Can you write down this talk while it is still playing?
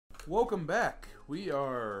Welcome back. We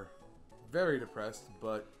are very depressed,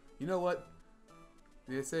 but you know what?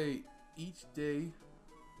 They say each day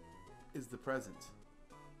is the present.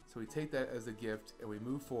 So we take that as a gift and we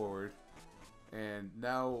move forward. And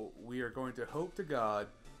now we are going to hope to God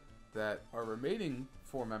that our remaining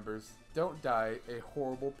 4 members don't die a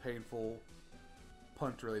horrible, painful,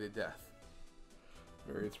 punch-related death.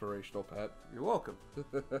 Very inspirational, Pat. You're welcome.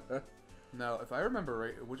 Now, if I remember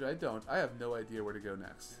right, which I don't, I have no idea where to go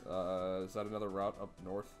next. Is that another route up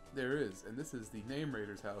north? There is, and this is the Name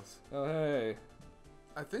Raiders house. Oh, hey.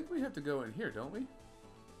 I think we have to go in here, don't we?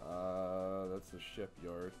 That's the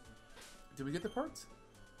shipyard. Did we get the parts?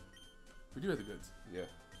 We do have the goods. Yeah.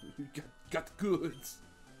 We got the goods.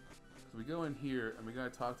 So we go in here, and we gotta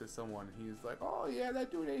talk to someone. He's like, oh yeah,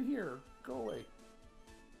 that dude ain't here. Go away.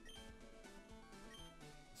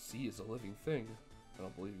 Sea is a living thing. I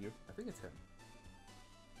don't believe you. I think it's him.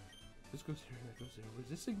 This goes here, that goes there. Where's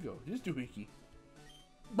this thing go? Here's Doohickey.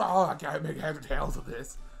 Oh, I gotta make heads or tails of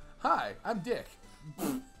this. Hi, I'm Dick.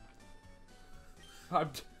 Hi,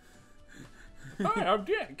 I'm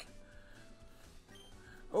Dick.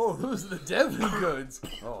 Oh, those are the deadly goods.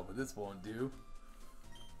 Oh, but this won't do.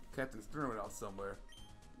 Captain's throwing it out somewhere.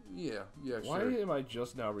 Yeah, Why sure. am I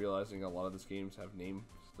just now realizing a lot of these games have names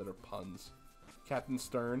that are puns? Captain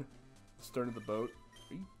Stern. Stern of the boat.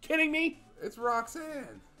 Are you kidding me? It's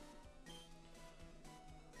Roxanne.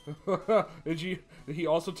 Did he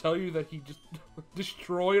also tell you that he just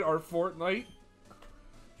destroyed our Fortnite?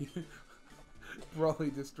 Probably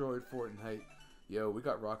destroyed Fortnite. Yo, we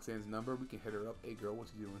got Roxanne's number. We can hit her up. Hey, girl, what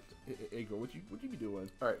you doing? Hey, girl, what you be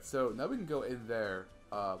doing? All right, so now we can go in there,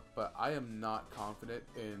 but I am not confident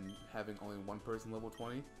in having only one person level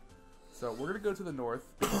 20. So we're gonna go to the north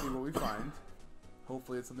and see what we find.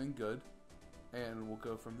 Hopefully it's something good, and we'll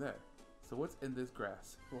go from there. So what's in this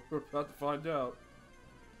grass? We're about to find out.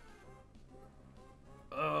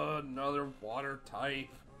 Another water type.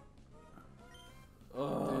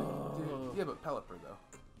 Yeah, but Pelipper though.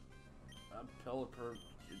 I'm Pelipper,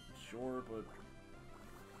 sure, but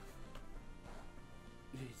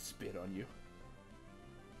he'd spit on you.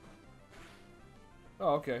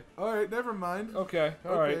 Oh, okay. All right, never mind. Okay,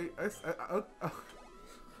 all right.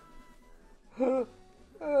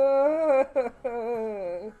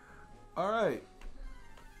 All right.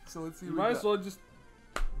 So let's see. You what we might got. as well just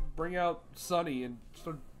bring out Sunny and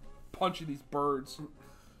start punching these birds.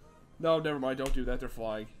 No, never mind. Don't do that. They're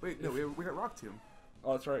flying. Wait, no, we got Rock Tomb.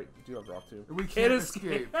 Oh, that's right. We do have Rock too. We can't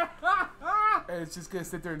escape. And it's just gonna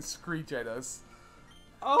sit there and screech at us.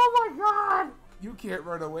 Oh my god! You can't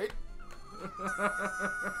run away.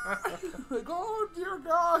 Like, oh dear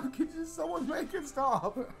God, can you someone make it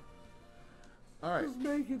stop? All right. Just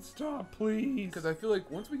make it stop, please. Because I feel like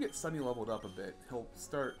once we get Sunny leveled up a bit, she'll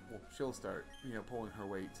start, pulling her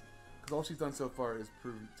weight. Because all she's done so far is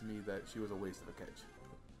proven to me that she was a waste of a catch.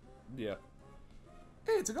 Yeah.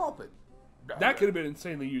 Hey, it's a Gulpin. That could have been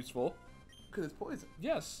insanely useful. Because it's poison.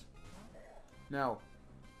 Yes. Now,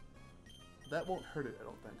 that won't hurt it, I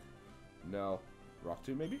don't think. No. Rock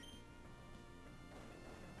 2, maybe?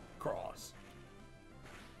 Cross.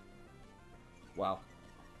 Wow.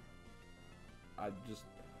 I just...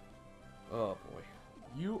 Oh, boy.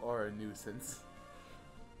 You are a nuisance.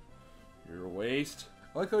 You're a waste.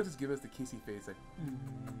 I like how it just give us the kissy face, like...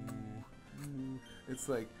 It's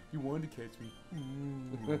like, you wanted to catch me.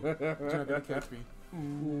 But you're not gonna catch me.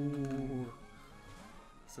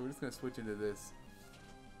 So we're just gonna switch into this.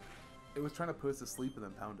 It was trying to put us to sleep and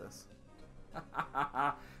then pound us.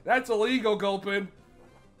 That's illegal, Gulpin.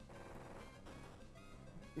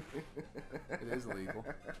 It is illegal.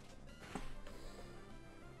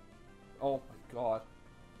 Oh my god.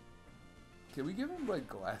 Can we give him like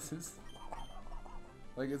glasses?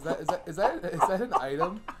 Like is that an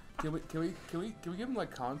item? Can we give him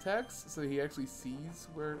like contacts so he actually sees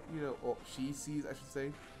where or she sees, I should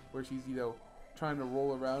say, where she's trying to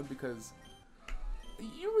roll around? Because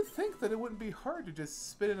you would think that it wouldn't be hard to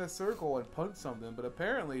just spin in a circle and punch something, but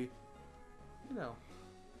apparently,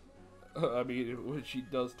 I mean, when she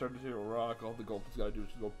does turn into a rock, all the Gulpin's gotta do is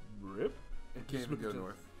just go rip. it can't even go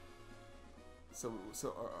north. So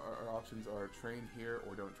our options are train here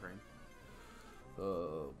or don't train.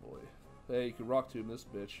 Oh boy. Hey, you can Rock Tomb this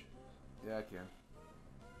bitch. Yeah, I can.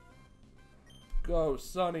 Go,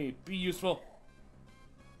 Sunny. Be useful.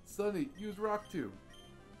 Sunny, use Rock Tomb.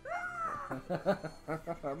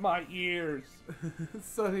 My ears.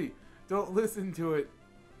 Sunny, don't listen to it.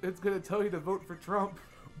 It's gonna tell you to vote for Trump.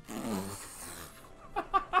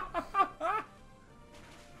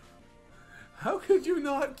 How could you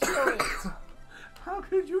not kill it? How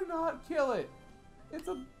could you not kill it? It's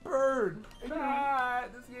a bird. And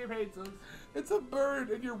This game hates us. it's a bird,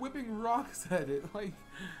 and you're whipping rocks at it. Like,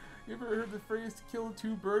 you ever heard the phrase "kill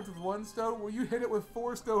 2 birds with 1 stone"? Well, you hit it with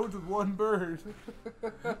 4 stones with 1 bird,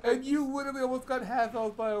 and you literally almost got half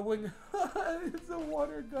health by a wing. It's a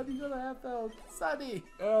water gun. You got a half health. Sunny.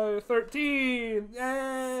 13.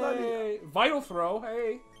 Yay. Sunny. Vital throw.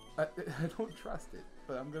 Hey. I don't trust it,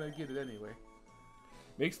 but I'm gonna get it anyway.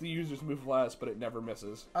 Makes the users move less, but it never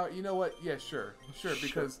misses. You know what? Yeah, sure,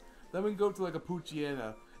 because then we can go to like a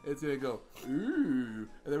Poochyena. It's gonna go, ooh,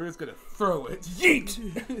 and then we're just gonna throw it.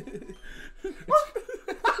 Yeet!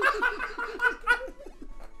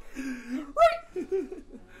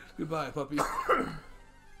 Goodbye, puppy.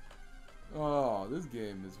 Oh, this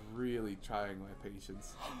game is really trying my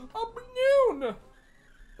patience. A balloon!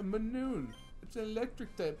 A Manoon. It's an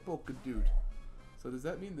electric type polka dude. So does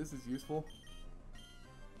that mean this is useful?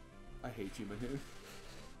 I hate you, Manoon.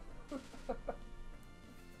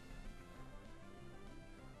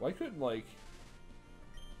 Why couldn't, like,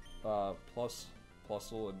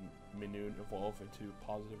 Plusle and Minoon evolve into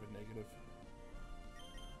positive and negative?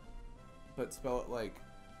 But spell like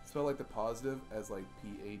the positive as like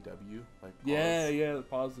P-A-W, like pause. Yeah, the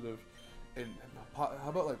positive. And how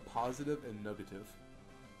about like positive and negative?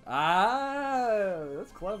 Ah,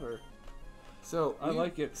 that's clever. So I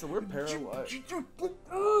like it. So we're paralyzed.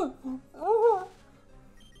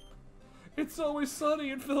 It's always sunny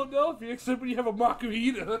in Philadelphia, except when you have a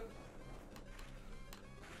Makuhita.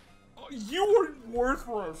 Oh, you are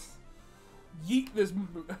worthless. Yeet this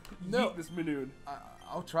Minoon.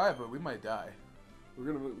 I'll try, but we might die. We're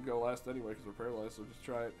gonna go last anyway because we're paralyzed, so just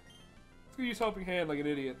try it. Let's go use helping hand like an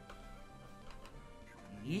idiot.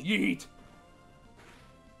 Yeet.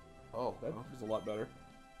 Oh, That was a lot better.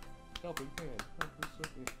 Helping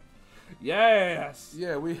hand. Yes!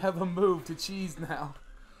 yeah, we have a move to cheese now.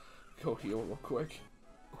 Go heal real quick.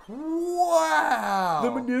 Wow! The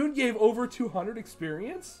Minoon gave over 200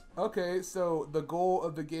 experience? Okay, so the goal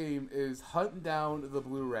of the game is hunt down the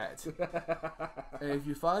blue rat. And if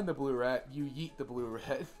you find the blue rat, you yeet the blue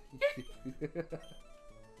rat.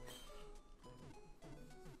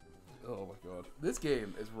 Oh my god. This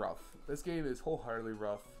game is rough. This game is wholeheartedly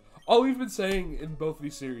rough. All we've been saying in both of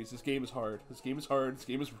these series, this game is hard. This game is hard. This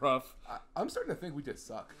game is rough. I'm starting to think we just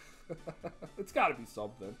suck. It's gotta be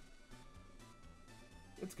something.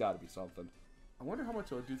 It's gotta be something. I wonder how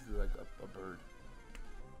much it would do to like a bird.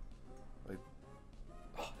 Like,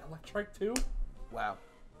 Oh, Electric too? wow.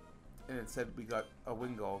 And instead we got a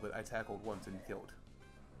Wingull that I tackled once and killed.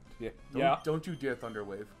 Yeah. Don't you dare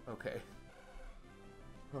Thunderwave. Okay.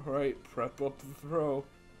 Alright, prep up the throw.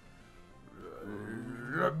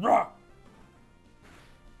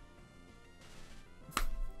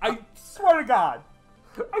 I swear to God!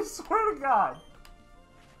 I swear to God!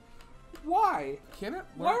 Why? Can it?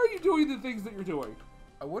 Why are you doing the things that you're doing?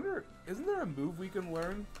 I wonder, isn't there a move we can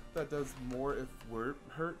learn that does more if we're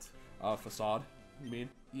hurt? Facade, you mean?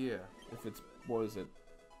 Yeah. If it's, what is it?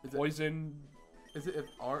 Is Poison, Is it if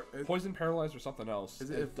our... poison, paralyzed, or something else. Is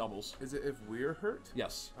it if- doubles? Is it if we're hurt?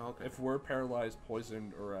 Yes. Oh, okay. If we're paralyzed,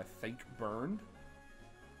 poisoned, or I think burned,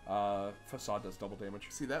 Facade does double damage.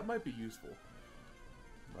 See, that might be useful.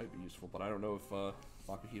 Might be useful, but I don't know if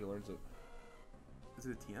Makuhita learns it. Is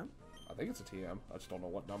it a TM? I think it's a TM. I just don't know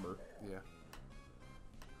what number. Yeah.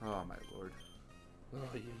 Oh, my lord. Oh,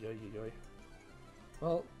 yeah.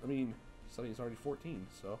 Well, I mean, Sunny's already 14,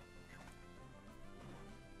 so...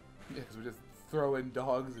 Yeah, because we're just throwing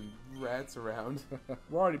dogs and rats around.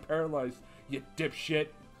 We're already paralyzed, you dipshit.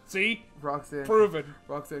 See? Roxanne Proven.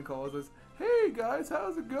 Roxanne calls us, "Hey guys,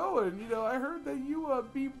 how's it going? You know, I heard that you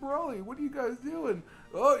beat Broly. What are you guys doing?"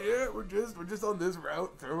 "Oh yeah, we're just on this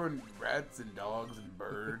route throwing rats and dogs and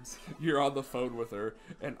birds." You're on the phone with her,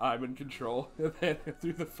 and I'm in control. And then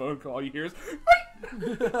through the phone call, you hear is,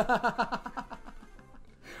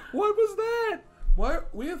 what was that? Why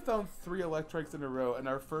we have found 3 Electrics in a row, and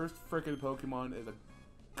our first frickin' Pokemon is a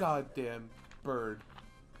goddamn bird.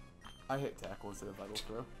 I hit tackle instead of Vital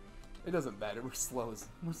Throw. It doesn't matter. We're slow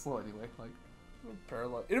anyway. Like,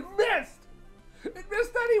 Paralyzed. It missed. It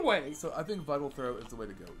missed anyway. so I think Vital Throw is the way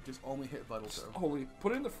to go. Just only hit Vital Throw, Holy,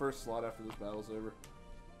 put it in the first slot after this battle's over.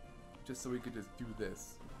 just so we could just do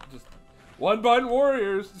this. Just one button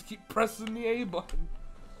warriors. Just keep pressing the A button.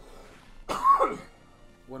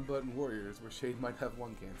 One button warriors, where Shade might have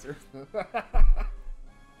lung cancer.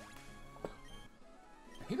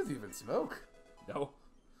 He doesn't even smoke. No.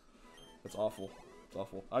 That's awful. It's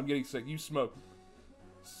awful. I'm getting sick. You smoke.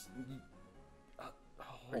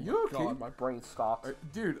 Are you okay? God, my brain stopped.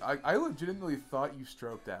 Dude, I legitimately thought you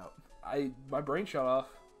stroked out. My brain shut off.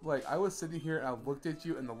 Like, I was sitting here and I looked at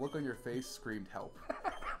you and the look on your face screamed help.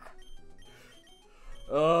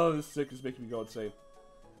 Oh, this sick is making me go insane.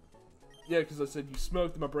 Yeah, because I said you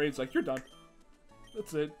smoked, and my brain's like, you're done.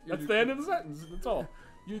 That's it. That's the end of the sentence. That's all.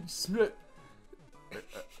 You smoked.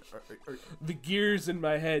 The gears in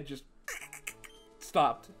my head just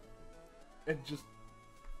stopped. And just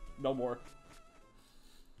no more.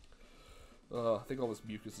 I think all this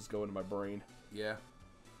mucus is going to my brain. Yeah.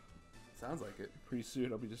 Sounds like it. Pretty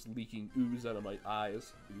soon I'll be just leaking ooze out of my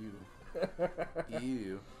eyes. Ew.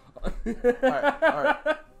 Ew.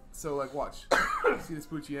 Alright. So, like, watch. See this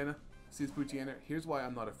Poochyena? See this Poochyena? Here's why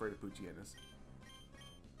I'm not afraid of Poochyenas.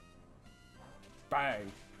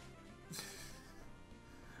 Bang.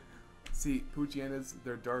 See, Poochyenas,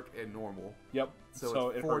 they're dark and normal. Yep. So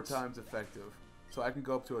it's it 4 hurts. times effective. So I can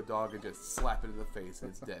go up to a dog and just slap it in the face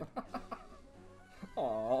and it's dead.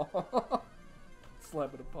 Aww.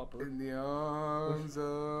 Slapping a pupper. In the arms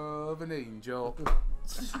of an angel.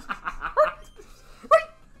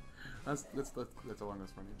 That's a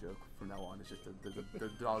longest running joke from now on. It's just the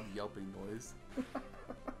dog yelping noise.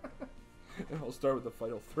 And I'll start with the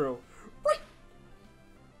final throw.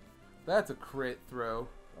 That's a crit throw.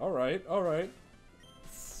 Alright, alright.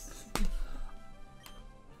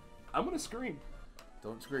 I'm gonna scream.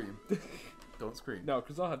 Don't scream. Don't scream. No,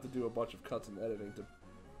 because I'll have to do a bunch of cuts and editing to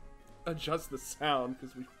adjust the sound,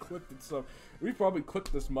 because we've clipped it so... We've probably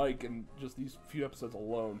clipped this mic in just these few episodes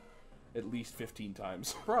alone at least 15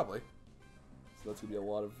 times. Probably. So that's gonna be a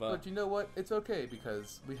lot of... But you know what? It's okay,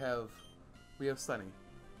 because we have Sunny.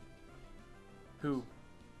 Who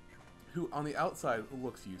on the outside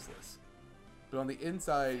looks useless. But on the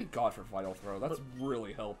inside... Thank God for Final Throw. That's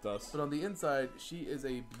really helped us. But on the inside, she is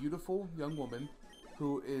a beautiful young woman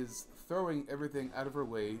who is throwing everything out of her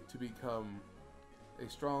way to become a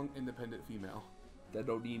strong, independent female. That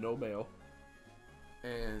don't need no male.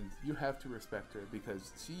 And you have to respect her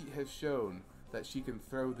because she has shown that she can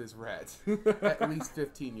throw this rat at least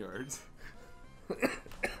 15 yards.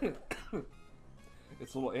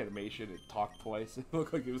 Its little animation, it talked twice. It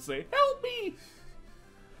looked like it was saying, "Help me!"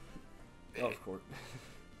 Oh, of course.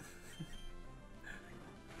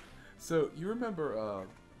 So, you remember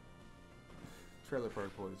Trailer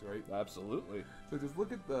Park Boys, right? Absolutely. So just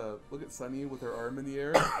look at Sunny with her arm in the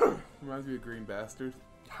air. Reminds me of Green Bastard.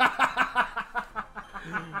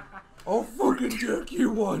 I'll fucking jack you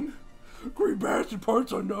one. Green Bastard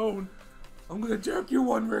parts unknown. I'm gonna jack you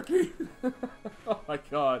one, Ricky. Oh my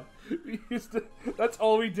God. That's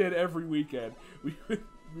all we did every weekend. We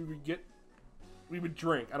would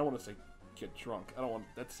drink. I don't want to say get drunk. I don't want,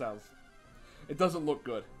 that sounds, it doesn't look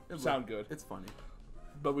good. Sound good. It's funny.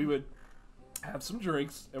 But we would have some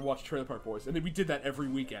drinks and watch Trailer Park Boys. And then we did that every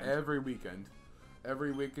weekend. Every weekend.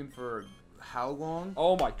 Every weekend for how long?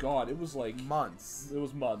 Oh my God. It was like months. It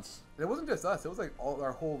was months. And it wasn't just us. It was like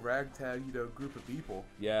our whole ragtag, group of people.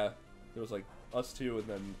 Yeah. It was like us two and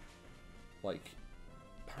then like,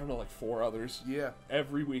 I don't know, like 4 others. Yeah.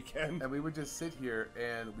 Every weekend. And we would just sit here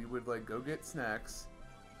and we would like go get snacks,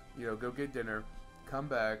 go get dinner, come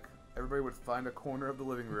back. Everybody would find a corner of the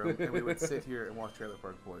living room and we would sit here and watch Trailer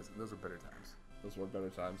Park Boys. And those were better times. Those were better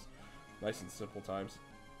times. Nice and simple times.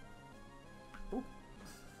 Boop.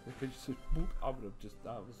 If it just said boop, I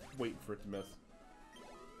was waiting for it to miss.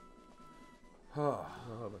 Oh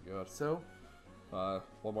my God. So,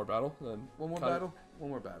 one more battle, then one more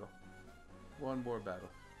battle.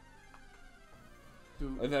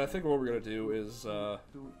 And then I think what we're gonna do is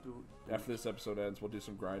after this episode ends, we'll do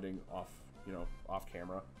some grinding off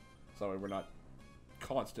camera, so that way we're not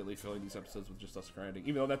constantly filling these episodes with just us grinding.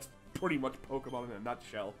 Even though that's pretty much Pokemon in a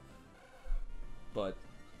nutshell, but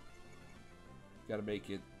gotta make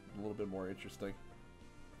it a little bit more interesting.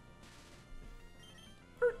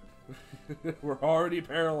 We're already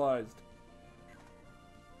paralyzed.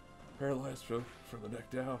 Paralyzed from the neck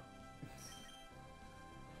down.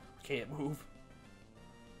 Can't move.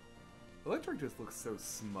 Electric just looks so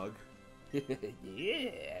smug.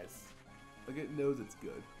 Yes. Like it knows it's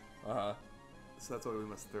good. Uh-huh. So that's why we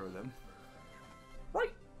must throw them.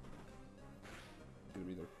 Right. Gonna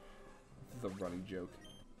be the running joke.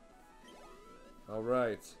 All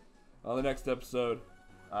right. On the next episode,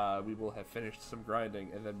 we will have finished some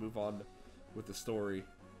grinding and then move on with the story,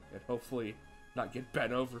 and hopefully not get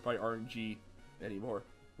bent over by RNG anymore.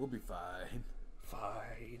 We'll be fine.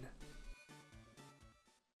 Fine.